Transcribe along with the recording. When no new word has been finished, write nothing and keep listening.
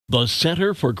The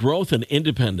Center for Growth and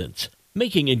Independence,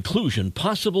 making inclusion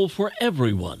possible for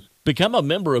everyone. Become a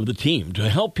member of the team to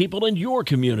help people in your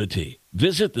community.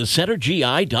 Visit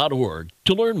thecentergi.org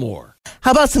to learn more.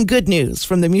 How about some good news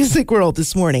from the music world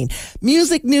this morning?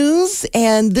 Music news,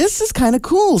 and this is kind of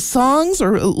cool. Songs,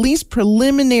 or at least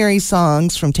preliminary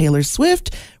songs from Taylor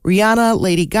Swift, Rihanna,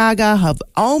 Lady Gaga have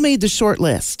all made the short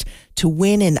list to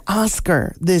win an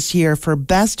Oscar this year for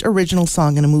Best Original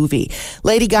Song in a Movie.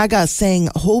 Lady Gaga sang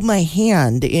Hold My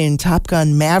Hand in Top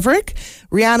Gun Maverick.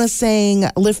 Rihanna sang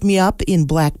Lift Me Up in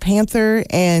Black Panther.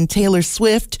 And Taylor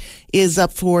Swift is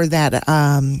up for that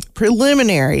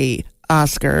preliminary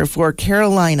Oscar for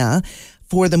Carolina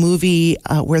for the movie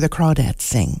Where the Crawdads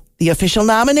Sing. The official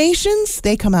nominations,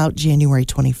 they come out January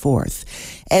 24th.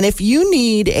 And if you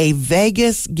need a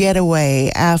Vegas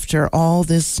getaway after all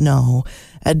this snow,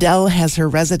 Adele has her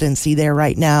residency there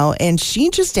right now, and she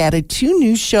just added 2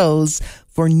 new shows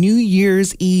for New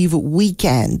Year's Eve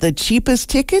weekend. The cheapest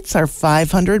tickets are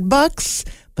 $500,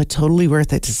 but totally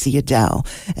worth it to see Adele.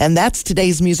 And that's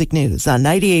today's music news on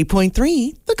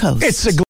 98.3 The Coast. It's a